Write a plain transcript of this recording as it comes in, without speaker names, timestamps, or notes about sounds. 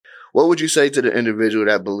what would you say to the individual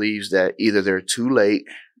that believes that either they're too late,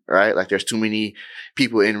 right? Like there's too many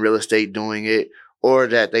people in real estate doing it, or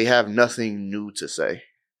that they have nothing new to say?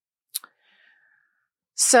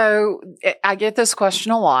 So I get this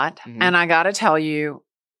question a lot, and I got to tell you,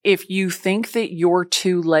 if you think that you're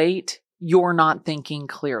too late, you're not thinking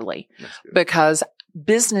clearly, because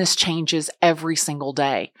business changes every single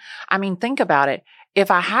day. I mean, think about it.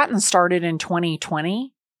 If I hadn't started in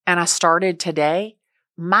 2020 and I started today,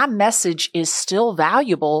 my message is still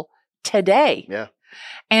valuable today. Yeah.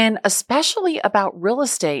 And especially about real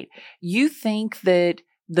estate, you think that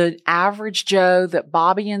the average Joe, that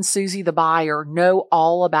Bobby and Susie, the buyer, know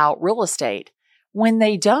all about real estate when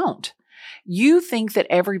they don't. You think that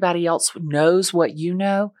everybody else knows what you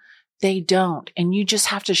know. They don't. And you just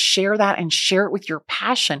have to share that and share it with your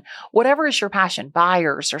passion. Whatever is your passion,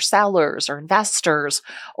 buyers or sellers or investors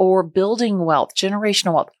or building wealth,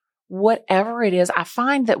 generational wealth, whatever it is. I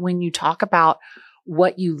find that when you talk about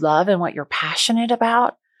what you love and what you're passionate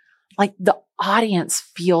about, like the audience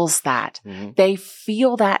feels that. They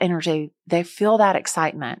feel that energy. They feel that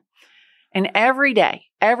excitement. And every day,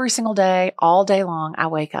 every single day, all day long, I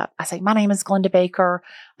wake up. I say, my name is Glenda Baker.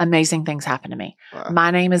 Amazing things happen to me. Wow.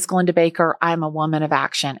 My name is Glenda Baker. I'm a woman of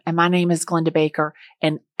action. And my name is Glenda Baker.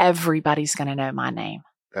 And everybody's going to know my name.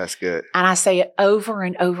 That's good. And I say it over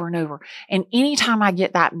and over and over. And anytime I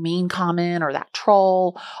get that mean comment or that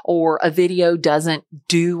troll or a video doesn't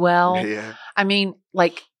do well, I mean,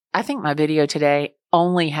 like, I think my video today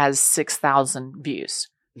only has 6,000 views.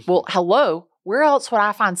 Well, hello. Where else would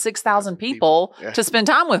I find 6,000 people to spend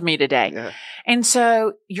time with me today? Yeah. And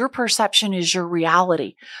so your perception is your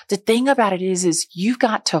reality. The thing about it is you've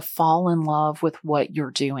got to fall in love with what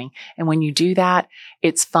you're doing. And when you do that,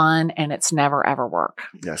 it's fun and it's never, ever work.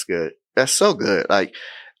 That's good. That's so good. Like,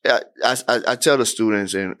 I tell the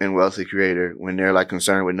students in Wealthy Creator when they're like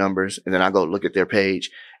concerned with numbers, and then I go look at their page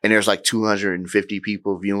and there's like 250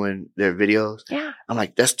 people viewing their videos. Yeah. I'm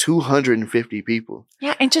like, that's 250 people.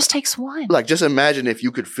 Yeah. It just takes one. Like, just imagine if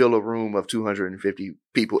you could fill a room of 250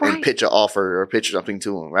 people and pitch an offer or pitch something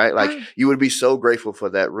to them, right? Like you would be so grateful for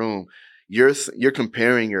that room. You're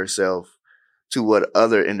comparing yourself to what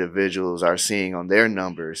other individuals are seeing on their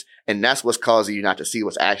numbers. And that's what's causing you not to see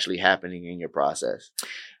what's actually happening in your process.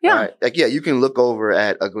 Yeah. Right? Like, yeah, you can look over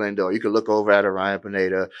at a Glenda, or you can look over at a Ryan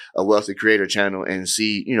Pineda, a Wealthy Creator channel, and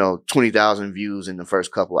see, 20,000 views in the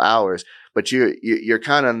first couple hours. But you're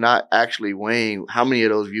kind of not actually weighing how many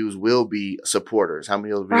of those views will be supporters, how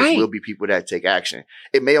many of those views will be people that take action.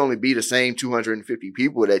 It may only be the same 250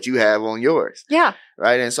 people that you have on yours. Yeah.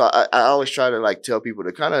 Right. And so I always try to like tell people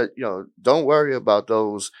to kind of, don't worry about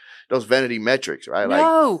those vanity metrics, right?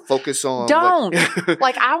 No, like focus on. Don't.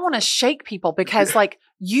 Like, I want to shake people because like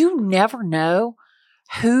you never know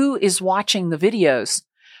who is watching the videos.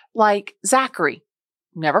 Like Zachary.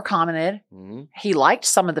 Never commented. He liked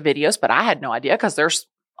some of the videos, but I had no idea because there's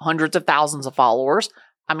hundreds of thousands of followers.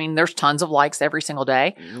 I mean, there's tons of likes every single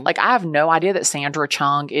day. Like, I have no idea that Sandra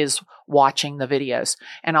Chung is watching the videos.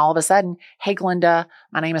 And all of a sudden, hey, Glenda,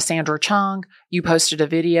 my name is Sandra Chung. You posted a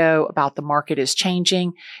video about the market is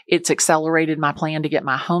changing. It's accelerated my plan to get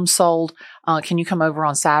my home sold. Can you come over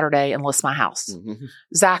on Saturday and list my house?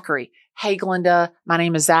 Zachary. Hey, Glenda, my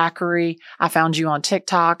name is Zachary. I found you on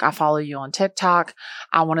TikTok. I follow you on TikTok.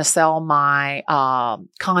 I want to sell my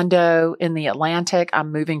condo in the Atlantic.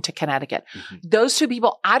 I'm moving to Connecticut. Those two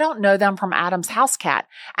people, I don't know them from Adam's House Cat.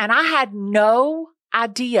 And I had no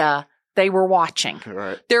idea they were watching.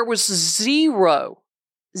 Right. There was zero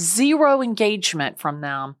engagement from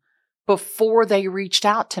them before they reached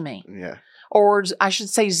out to me. Yeah. Or I should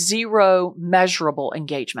say zero measurable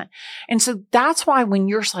engagement. And so that's why when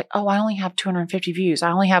you're like, oh, I only have 250 views.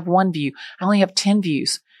 I only have 1 view. I only have 10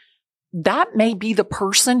 views. That may be the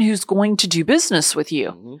person who's going to do business with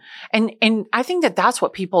you. And I think that that's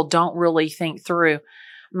what people don't really think through.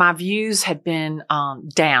 My views had been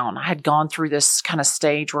down. I had gone through this kind of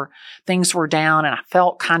stage where things were down and I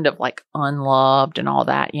felt kind of like unloved and all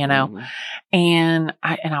that, And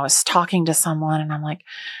I was talking to someone and I'm like,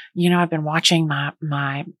 I've been watching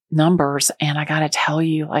my numbers and I got to tell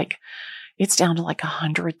you, like, it's down to like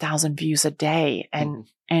 100,000 views a day. And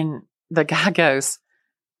the guy goes,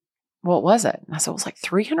 what was it? And I said, it was like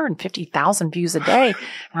 350,000 views a day. And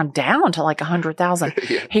I'm down to like 100,000.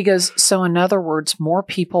 Yeah. He goes, so in other words, more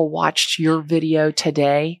people watched your video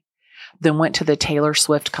today than went to the Taylor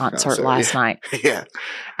Swift concert last night. Yeah.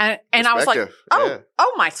 And I was like,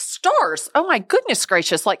 oh my stars. Oh my goodness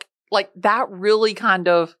gracious. Like that really kind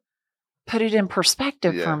of put it in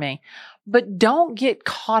perspective for me. But don't get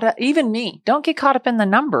caught up, even me, don't get caught up in the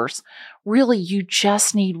numbers. Really, you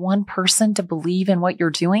just need one person to believe in what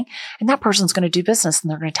you're doing. And that person's going to do business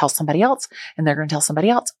and they're going to tell somebody else and they're going to tell somebody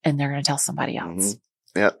else and they're going to tell somebody else.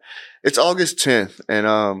 Mm-hmm. Yeah. It's August 10th.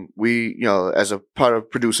 And, we, as a part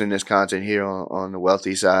of producing this content here on the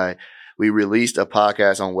Wealthy side, we released a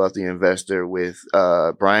podcast on Wealthy Investor with,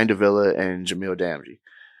 Brian Davila and Jamil Damji.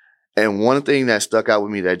 And one thing that stuck out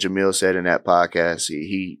with me that Jamil said in that podcast,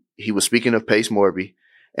 he was speaking of Pace Morby,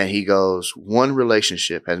 and he goes, one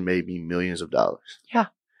relationship has made me millions of dollars. Yeah.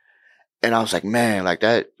 And I was like, man, like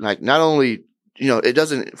that, like not only, it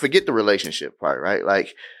doesn't forget the relationship part, right?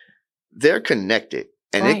 Like they're connected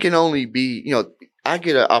and it can only be, I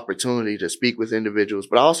get an opportunity to speak with individuals,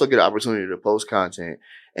 but I also get an opportunity to post content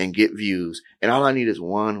and get views. And all I need is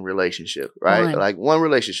one relationship, right? Like one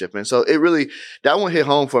relationship. And so that one hit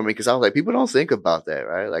home for me because I was like, people don't think about that,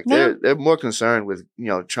 right? Like they're more concerned with,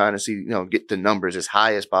 trying to see, get the numbers as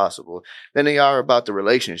high as possible than they are about the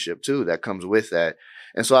relationship too that comes with that.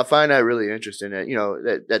 And so I find that really interesting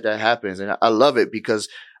that, that happens. And I love it because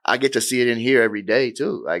I get to see it in here every day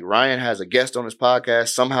too. Like Ryan has a guest on his podcast.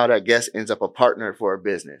 Somehow that guest ends up a partner for a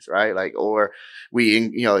business, right? Like, or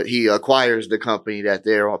he acquires the company that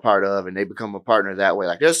they're a part of and they become a partner that way.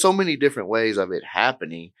 Like there's so many different ways of it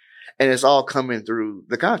happening and it's all coming through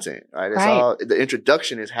the content, right? It's all, the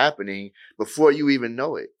introduction is happening before you even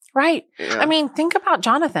know it. Right. I mean, think about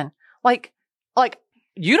Jonathan. Like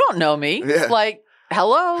you don't know me. Yeah. Like,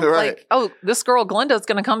 hello. Right. Like, oh, this girl Glenda's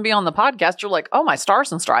going to come be on the podcast. You're like, oh, my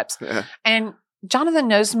stars and stripes. Yeah. And Jonathan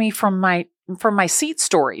knows me from my seat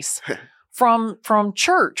stories, from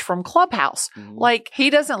church, from Clubhouse. Mm-hmm. Like he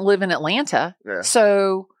doesn't live in Atlanta. Yeah.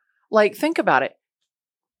 So like, think about it.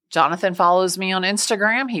 Jonathan follows me on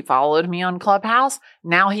Instagram. He followed me on Clubhouse.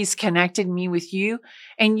 Now he's connected me with you.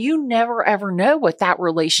 And you never, ever know what that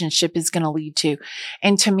relationship is going to lead to.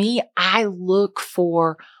 And to me, I look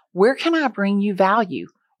for, where can I bring you value?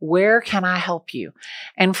 Where can I help you?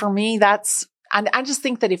 And for me, I just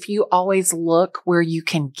think that if you always look where you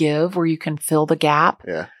can give, where you can fill the gap,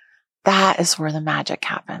 that is where the magic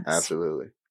happens. Absolutely.